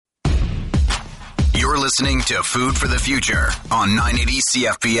You're listening to Food for the Future on 980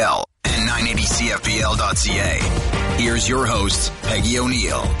 CFPL and 980CFPL.ca. Here's your host, Peggy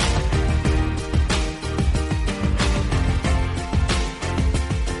O'Neill.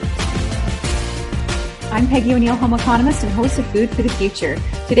 I'm Peggy O'Neill, home economist and host of Food for the Future.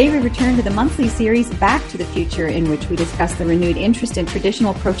 Today we return to the monthly series Back to the Future, in which we discuss the renewed interest in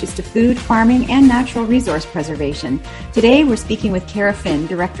traditional approaches to food, farming, and natural resource preservation. Today we're speaking with Kara Finn,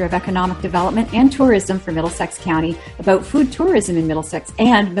 Director of Economic Development and Tourism for Middlesex County, about food tourism in Middlesex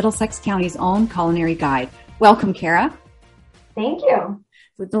and Middlesex County's own culinary guide. Welcome, Kara. Thank you.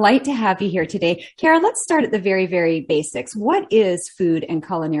 It's a delight to have you here today. Kara, let's start at the very, very basics. What is food and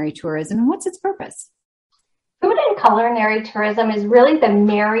culinary tourism, and what's its purpose? Food and culinary tourism is really the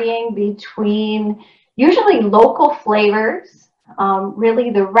marrying between usually local flavors, really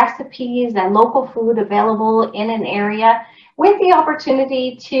the recipes and local food available in an area, with the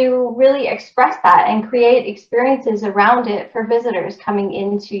opportunity to really express that and create experiences around it for visitors coming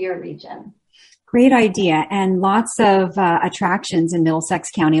into your region. Great idea, and lots of attractions in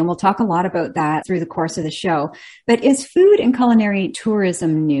Middlesex County, and we'll talk a lot about that through the course of the show. But is food and culinary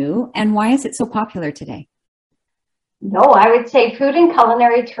tourism new, and why is it so popular today? No, I would say food and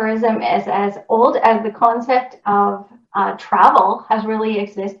culinary tourism is as old as the concept of travel has really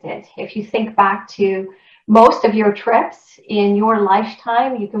existed. If you think back to most of your trips in your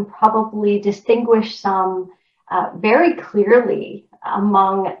lifetime, you can probably distinguish some very clearly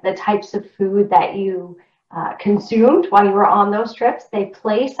among the types of food that you consumed while you were on those trips. They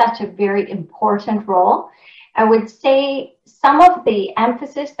play such a very important role. I would say some of the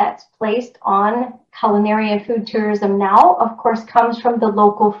emphasis that's placed on culinary and food tourism now, of course, comes from the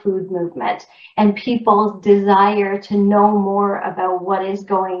local food movement and people's desire to know more about what is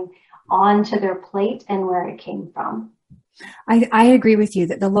going on to their plate and where it came from. I agree with you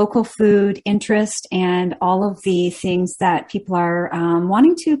that the local food interest and all of the things that people are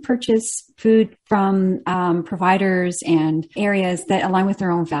wanting to purchase food from providers and areas that align with their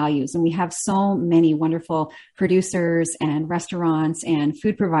own values. And we have so many wonderful producers and restaurants and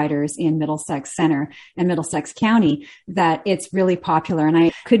food providers in Middlesex Center and Middlesex County that it's really popular. And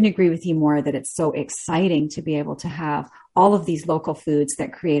I couldn't agree with you more that it's so exciting to be able to have all of these local foods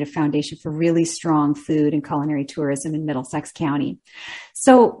that create a foundation for really strong food and culinary tourism in Middlesex County.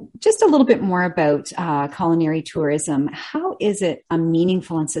 So just a little bit more about culinary tourism. How is it a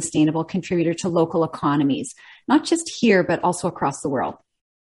meaningful and sustainable contributor to local economies, not just here, but also across the world?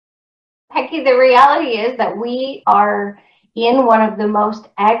 Peggy, the reality is that we are in one of the most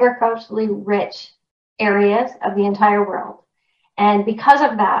agriculturally rich areas of the entire world. And because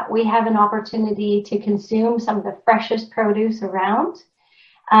of that, we have an opportunity to consume some of the freshest produce around.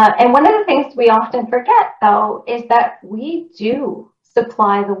 And one of the things we often forget, though, is that we do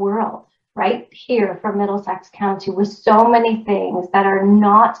supply the world right here from Middlesex County with so many things that are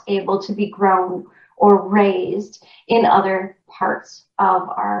not able to be grown or raised in other parts of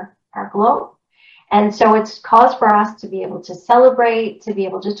our globe. And so it's cause for us to be able to celebrate, to be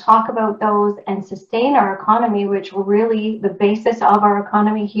able to talk about those and sustain our economy, which will really, the basis of our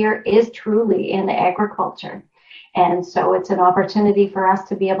economy here is truly in agriculture. And so it's an opportunity for us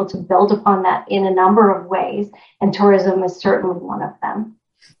to be able to build upon that in a number of ways. And tourism is certainly one of them.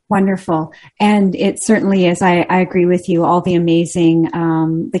 Wonderful. And it certainly is. I agree with you. All the amazing,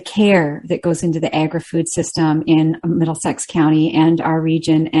 the care that goes into the agri-food system in Middlesex County and our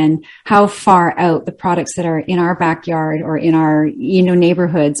region, and how far out the products that are in our backyard or in our,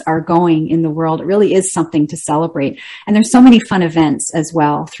 neighborhoods are going in the world. It really is something to celebrate. And there's so many fun events as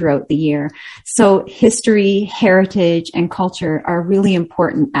well throughout the year. So history, heritage, and culture are really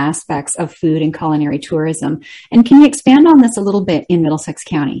important aspects of food and culinary tourism. And can you expand on this a little bit in Middlesex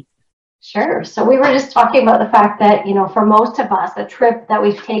County? Sure. So we were just talking about the fact that, for most of us, a trip that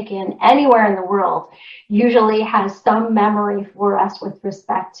we've taken anywhere in the world usually has some memory for us with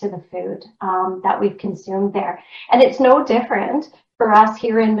respect to the food that we've consumed there. And it's no different for us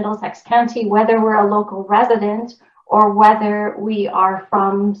here in Middlesex County, whether we're a local resident or whether we are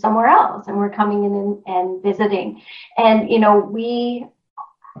from somewhere else and we're coming in and visiting. And, we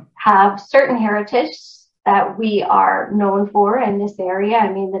have certain heritage that we are known for in this area.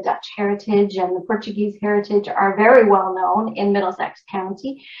 I mean, the Dutch heritage and the Portuguese heritage are very well known in Middlesex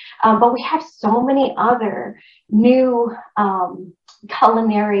County. But we have so many other new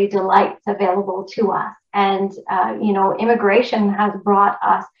culinary delights available to us. And, immigration has brought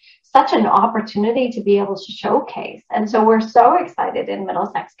us such an opportunity to be able to showcase. And so we're so excited in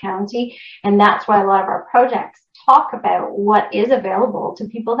Middlesex County. And that's why a lot of our projects talk about what is available to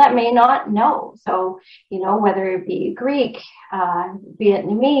people that may not know. So, whether it be Greek,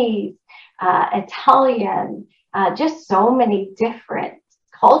 Vietnamese, Italian, just so many different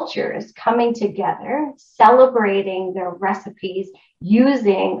cultures coming together, celebrating their recipes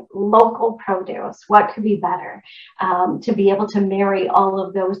using local produce. What could be better to be able to marry all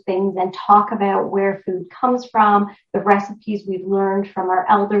of those things and talk about where food comes from, the recipes we've learned from our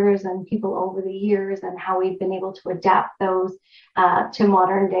elders and people over the years, and how we've been able to adapt those to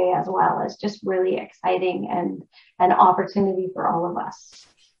modern day as well. It's just really exciting and an opportunity for all of us.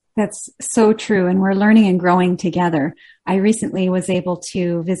 That's so true. And we're learning and growing together. I recently was able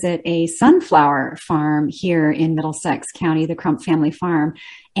to visit a sunflower farm here in Middlesex County, the Crump family farm.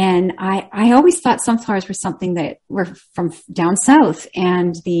 And I always thought sunflowers were something that were from down south.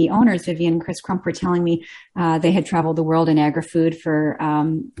 And the owners, Vivian and Chris Crump, were telling me they had traveled the world in agri-food for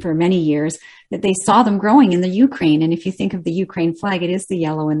many years, that they saw them growing in the Ukraine. And if you think of the Ukraine flag, it is the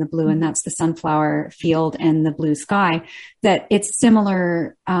yellow and the blue, and that's the sunflower field and the blue sky, that it's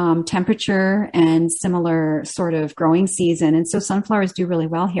similar temperature and similar sort of growing season. And so sunflowers do really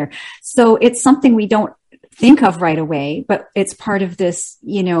well here. So it's something we don't think of right away, but it's part of this,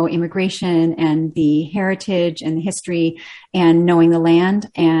 immigration and the heritage and the history and knowing the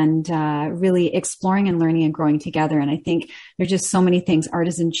land and really exploring and learning and growing together. And I think there's just so many things,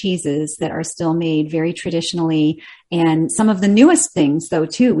 artisan cheeses that are still made very traditionally. And some of the newest things, though,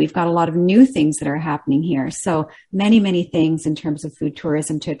 too, we've got a lot of new things that are happening here. So many, many things in terms of food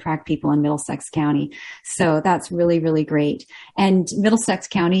tourism to attract people in Middlesex County. So that's really, really great. And Middlesex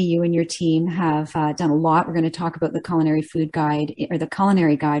County, you and your team have done a lot. We're going to talk about the culinary food guide or the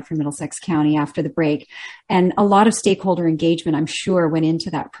culinary guide for Middlesex County after the break. And a lot of stakeholder engagement, I'm sure, went into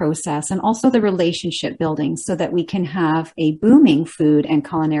that process, and also the relationship building so that we can have a booming food and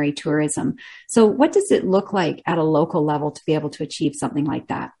culinary tourism. So what does it look like at a local level to be able to achieve something like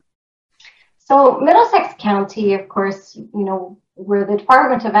that? So Middlesex County, of course, we're the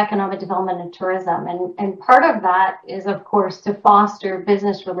Department of Economic Development and Tourism. And part of that is, of course, to foster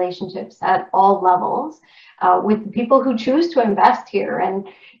business relationships at all levels with the people who choose to invest here. And,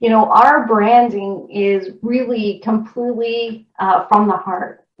 our branding is really completely from the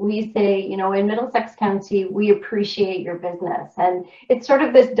heart. We say, in Middlesex County, we appreciate your business. And it's sort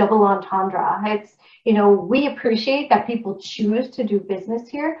of this double entendre. It's, we appreciate that people choose to do business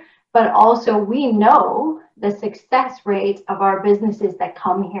here, but also we know the success rate of our businesses that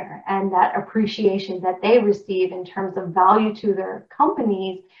come here and that appreciation that they receive in terms of value to their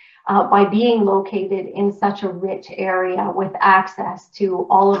companies by being located in such a rich area with access to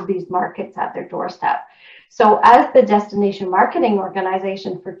all of these markets at their doorstep. So as the destination marketing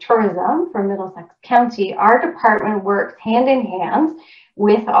organization for tourism for Middlesex County, our department works hand in hand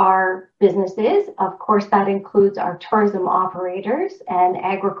with our businesses. Of course, that includes our tourism operators and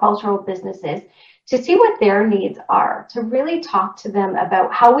agricultural businesses to see what their needs are, to really talk to them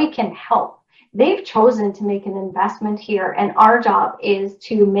about how we can help. They've chosen to make an investment here, and our job is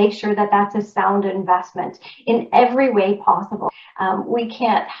to make sure that that's a sound investment in every way possible. We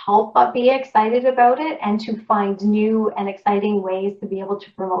can't help but be excited about it and to find new and exciting ways to be able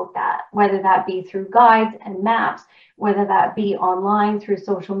to promote that, whether that be through guides and maps, whether that be online through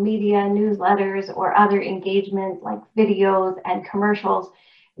social media, newsletters, or other engagements like videos and commercials.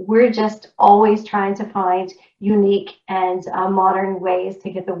 We're just always trying to find unique and modern ways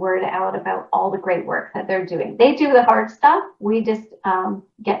to get the word out about all the great work that they're doing. They do the hard stuff. We just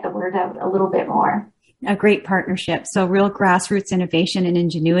get the word out a little bit more. A great partnership. So real grassroots innovation and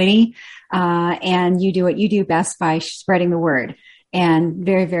ingenuity. And you do what you do best by spreading the word, and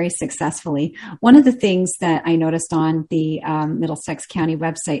very, very successfully. One of the things that I noticed on the Middlesex County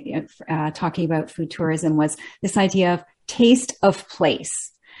website talking about food tourism was this idea of taste of place.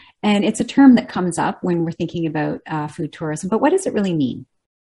 And it's a term that comes up when we're thinking about food tourism. But what does it really mean?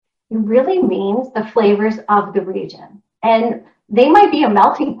 It really means the flavors of the region. And they might be a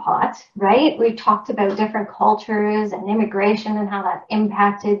melting pot, right? We've talked about different cultures and immigration and how that's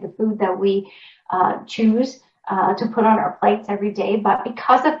impacted the food that we choose to put on our plates every day. But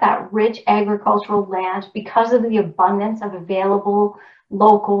because of that rich agricultural land, because of the abundance of available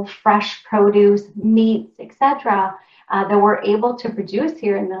local fresh produce, meats, etc., that we're able to produce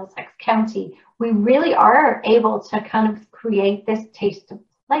here in Middlesex County, we really are able to kind of create this taste of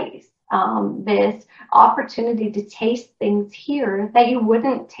place, this opportunity to taste things here that you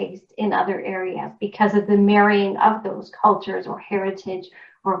wouldn't taste in other areas because of the marrying of those cultures or heritage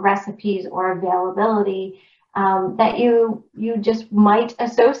or recipes or availability that you just might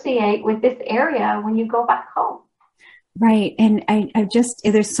associate with this area when you go back home. Right. And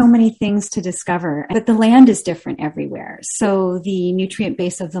there's so many things to discover, but the land is different everywhere. So the nutrient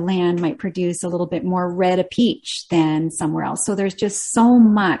base of the land might produce a little bit more red a peach than somewhere else. So there's just so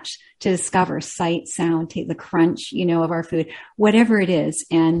much to discover sight, sound, take the crunch, of our food, whatever it is.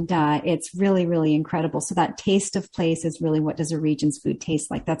 And it's really, really incredible. So that taste of place is really what does a region's food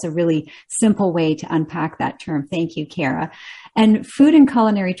taste like? That's a really simple way to unpack that term. Thank you, Kara. And food and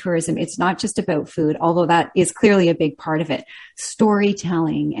culinary tourism, it's not just about food, although that is clearly a big part of it.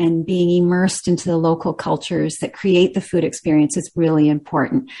 Storytelling and being immersed into the local cultures that create the food experience is really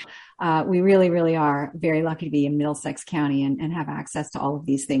important. We really, really are very lucky to be in Middlesex County and have access to all of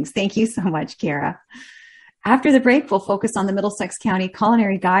these things. Thank you so much, Kara. After the break, we'll focus on the Middlesex County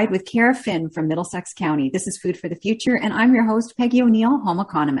Culinary Guide with Kara Finn from Middlesex County. This is Food for the Future, and I'm your host, Peggy O'Neill, home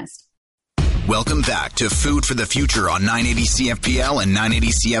economist. Welcome back to Food for the Future on 980 CFPL and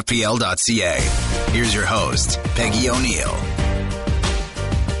 980CFPL.ca. Here's your host, Peggy O'Neill.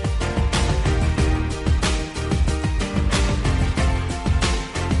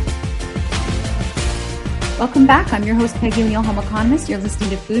 Welcome back. I'm your host, Peggy O'Neill, home economist. You're listening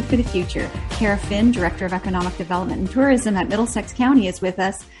to Food for the Future. Kara Finn, Director of Economic Development and Tourism at Middlesex County, is with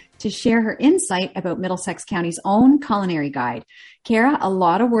us to share her insight about Middlesex County's own culinary guide. Kara, a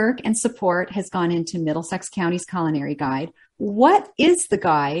lot of work and support has gone into Middlesex County's culinary guide. What is the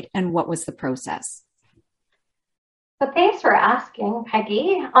guide and what was the process? So thanks for asking,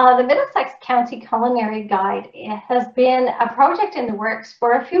 Peggy. The Middlesex County Culinary Guide has been a project in the works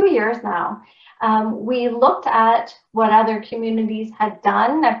for a few years now. We looked at what other communities had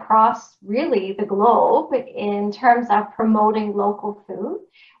done across really the globe in terms of promoting local food.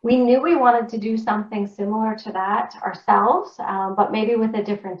 We knew we wanted to do something similar to that ourselves, but maybe with a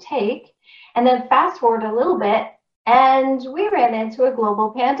different take. And then fast forward a little bit, and we ran into a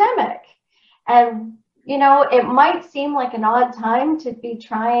global pandemic. And, it might seem like an odd time to be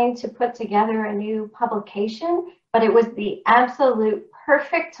trying to put together a new publication, but it was the absolute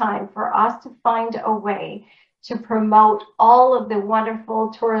perfect time for us to find a way to promote all of the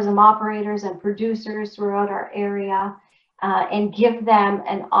wonderful tourism operators and producers throughout our area and give them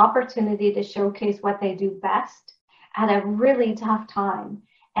an opportunity to showcase what they do best at a really tough time.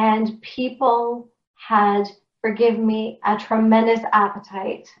 And people had, forgive me, a tremendous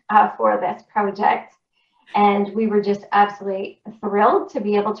appetite for this project. And we were just absolutely thrilled to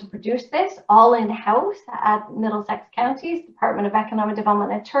be able to produce this all in-house at Middlesex County's Department of Economic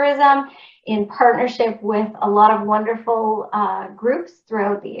Development and Tourism in partnership with a lot of wonderful groups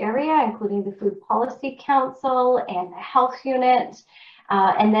throughout the area, including the Food Policy Council and the Health Unit,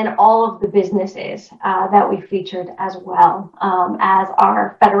 and then all of the businesses that we featured as well as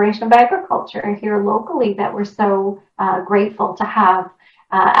our Federation of Agriculture here locally that we're so grateful to have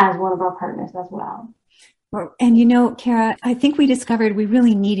as one of our partners as well. And Kara, I think we discovered we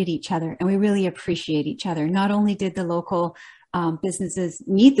really needed each other and we really appreciate each other. Not only did the local businesses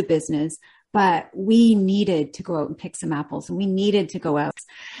need the business, but we needed to go out and pick some apples and we needed to go out.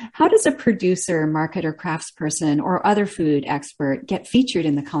 How does a producer, marketer, craftsperson, or other food expert get featured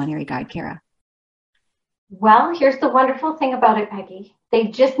in the culinary guide, Kara? Well, here's the wonderful thing about it, Peggy. They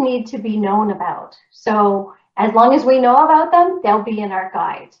just need to be known about. So as long as we know about them, they'll be in our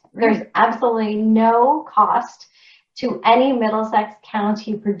guide. Right. There's absolutely no cost to any Middlesex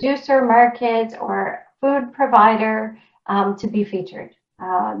County producer, market, or food provider to be featured.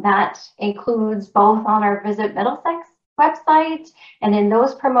 That includes both on our Visit Middlesex website and in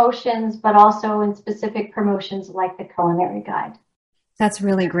those promotions, but also in specific promotions like the culinary guide. That's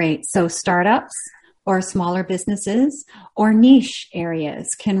really great. So startups or smaller businesses or niche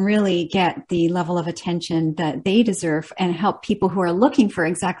areas can really get the level of attention that they deserve and help people who are looking for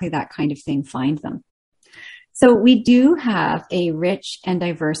exactly that kind of thing find them. So we do have a rich and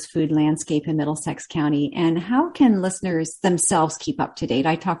diverse food landscape in Middlesex County. And how can listeners themselves keep up to date?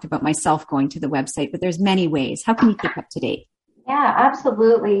 I talked about myself going to the website, but there's many ways. How can you keep up to date? Yeah,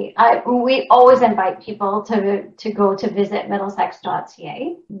 absolutely. We always invite people to go to visit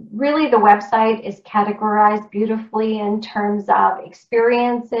middlesex.ca. Really, the website is categorized beautifully in terms of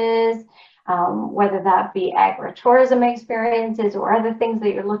experiences, whether that be agritourism experiences or other things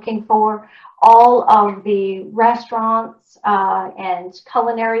that you're looking for. All of the restaurants and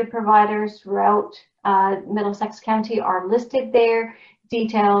culinary providers throughout Middlesex County are listed there.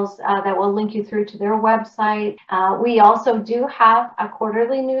 Details that will link you through to their website. We also do have a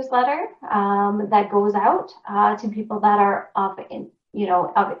quarterly newsletter that goes out to people that are of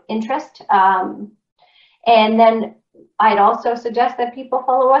interest. And then I'd also suggest that people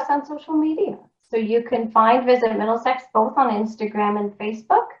follow us on social media. So you can find Visit Middlesex both on Instagram and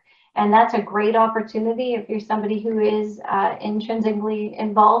Facebook. And that's a great opportunity. If you're somebody who is intrinsically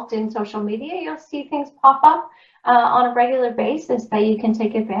involved in social media, you'll see things pop up on a regular basis that you can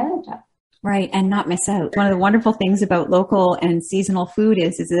take advantage of. Right. And not miss out. One of the wonderful things about local and seasonal food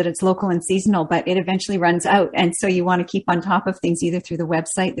is that it's local and seasonal, but it eventually runs out. And so you want to keep on top of things either through the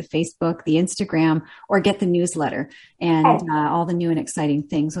website, the Facebook, the Instagram, or get the newsletter and all the new and exciting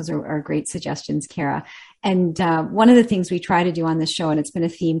things. Those are great suggestions, Kara. And one of the things we try to do on this show, and it's been a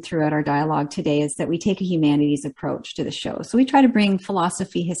theme throughout our dialogue today, is that we take a humanities approach to the show. So we try to bring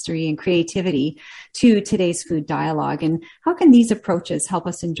philosophy, history, and creativity to today's food dialogue. And how can these approaches help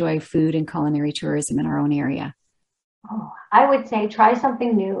us enjoy food and culinary tourism in our own area? Oh, I would say try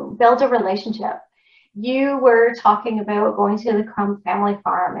something new, build a relationship. You were talking about going to the Crumb family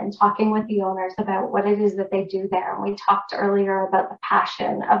farm and talking with the owners about what it is that they do there. And we talked earlier about the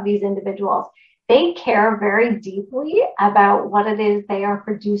passion of these individuals. They care very deeply about what it is they are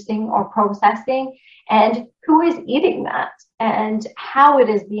producing or processing and who is eating that and how it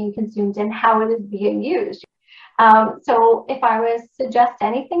is being consumed and how it is being used. So if I was to suggest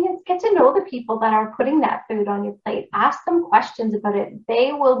anything, it's get to know the people that are putting that food on your plate. Ask them questions about it.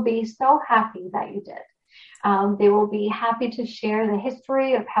 They will be so happy that you did. They will be happy to share the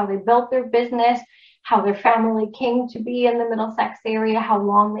history of how they built their business, how their family came to be in the Middlesex area, how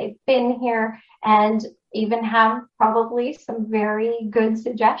long they've been here, and even have probably some very good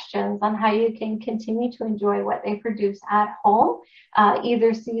suggestions on how you can continue to enjoy what they produce at home,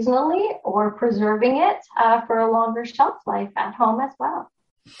 either seasonally or preserving it for a longer shelf life at home as well.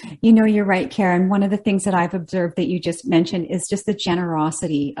 You know, you're right, Karen. One of the things that I've observed that you just mentioned is just the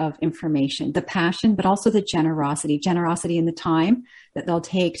generosity of information, the passion, but also the generosity in the time that they'll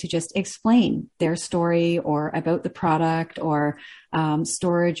take to just explain their story or about the product or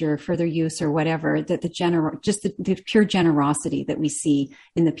storage or further use or whatever, that the pure generosity that we see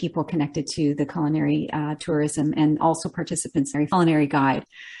in the people connected to the culinary tourism and also participants in our culinary guide.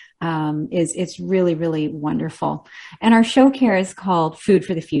 It's really, really wonderful. And our show care is called Food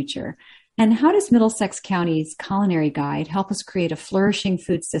for the Future. And how does Middlesex County's culinary guide help us create a flourishing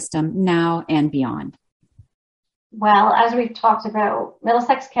food system now and beyond? Well, as we've talked about,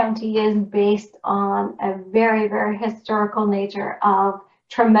 Middlesex County is based on a very, very historical nature of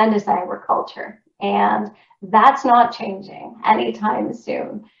tremendous agriculture. And that's not changing anytime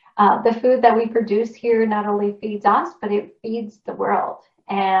soon. The food that we produce here not only feeds us, but it feeds the world.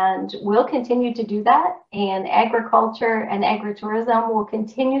 And we'll continue to do that. And agriculture and agritourism will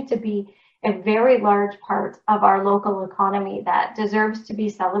continue to be a very large part of our local economy that deserves to be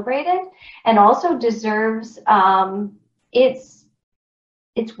celebrated and also deserves its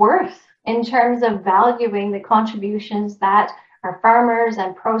worth in terms of valuing the contributions that our farmers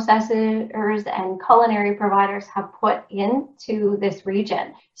and processors and culinary providers have put into this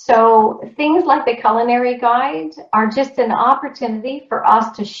region. So things like the culinary guide are just an opportunity for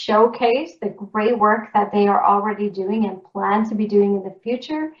us to showcase the great work that they are already doing and plan to be doing in the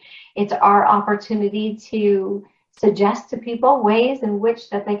future. It's our opportunity to suggest to people ways in which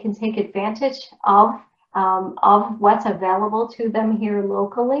that they can take advantage of what's available to them here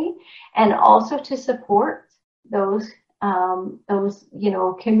locally, and also to support those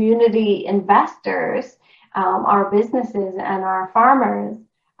community investors, our businesses and our farmers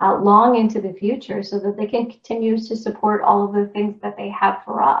long into the future, so that they can continue to support all of the things that they have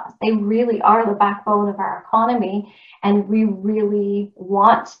for us. They really are the backbone of our economy, and we really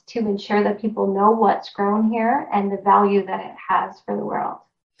want to ensure that people know what's grown here and the value that it has for the world.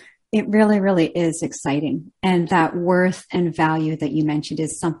 It really, really is exciting. And that worth and value that you mentioned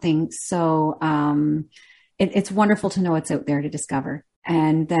is something so it's wonderful to know it's out there to discover,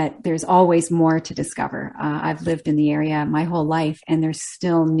 and that there's always more to discover. I've lived in the area my whole life, and there's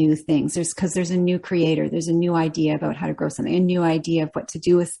still new things. There's a new creator. There's a new idea about how to grow something, a new idea of what to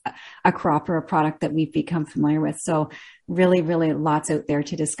do with a crop or a product that we've become familiar with. So really, really lots out there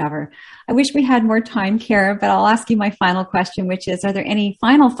to discover. I wish we had more time, Kara, but I'll ask you my final question, which is, are there any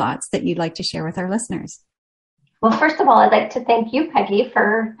final thoughts that you'd like to share with our listeners? Well, first of all, I'd like to thank you, Peggy,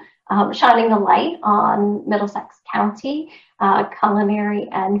 for shining a light on Middlesex County culinary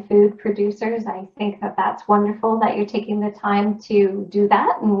and food producers. I think that that's wonderful that you're taking the time to do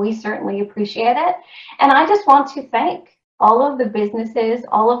that, and we certainly appreciate it. And I just want to thank all of the businesses,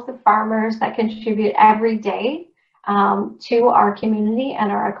 all of the farmers that contribute every day to our community and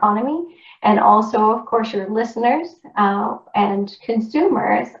our economy, and also, of course, your listeners and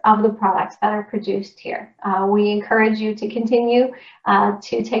consumers of the products that are produced here. We encourage you to continue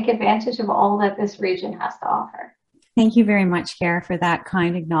to take advantage of all that this region has to offer. Thank you very much, Kara, for that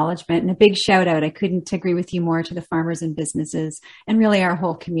kind acknowledgement, and a big shout out. I couldn't agree with you more, to the farmers and businesses and really our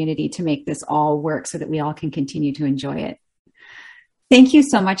whole community to make this all work so that we all can continue to enjoy it. Thank you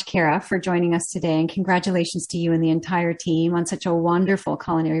so much, Kara, for joining us today, and congratulations to you and the entire team on such a wonderful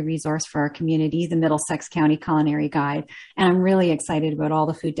culinary resource for our community, the Middlesex County Culinary Guide. And I'm really excited about all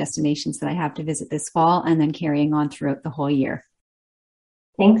the food destinations that I have to visit this fall and then carrying on throughout the whole year.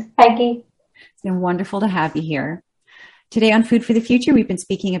 Thanks, Peggy. It's been wonderful to have you here. Today on Food for the Future, we've been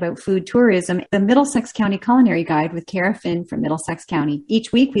speaking about food tourism, the Middlesex County Culinary Guide with Kara Finn from Middlesex County.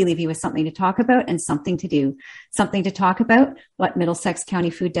 Each week, we leave you with something to talk about and something to do. Something to talk about, what Middlesex County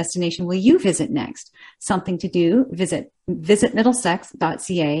food destination will you visit next? Something to do, visit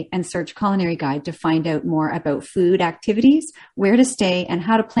middlesex.ca and search Culinary Guide to find out more about food activities, where to stay, and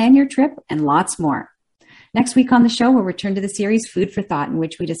how to plan your trip, and lots more. Next week on the show, we'll return to the series Food for Thought, in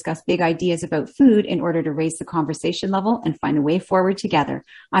which we discuss big ideas about food in order to raise the conversation level and find a way forward together.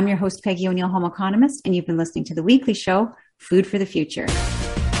 I'm your host, Peggy O'Neill, home economist, and you've been listening to the weekly show, Food for the Future.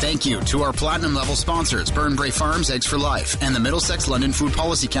 Thank you to our platinum level sponsors, Burnbrae Farms, Eggs for Life, and the Middlesex London Food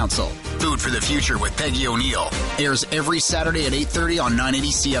Policy Council. Food for the Future with Peggy O'Neill airs every Saturday at 8:30 on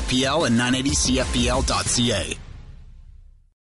 980 CFPL and 980CFPL.ca.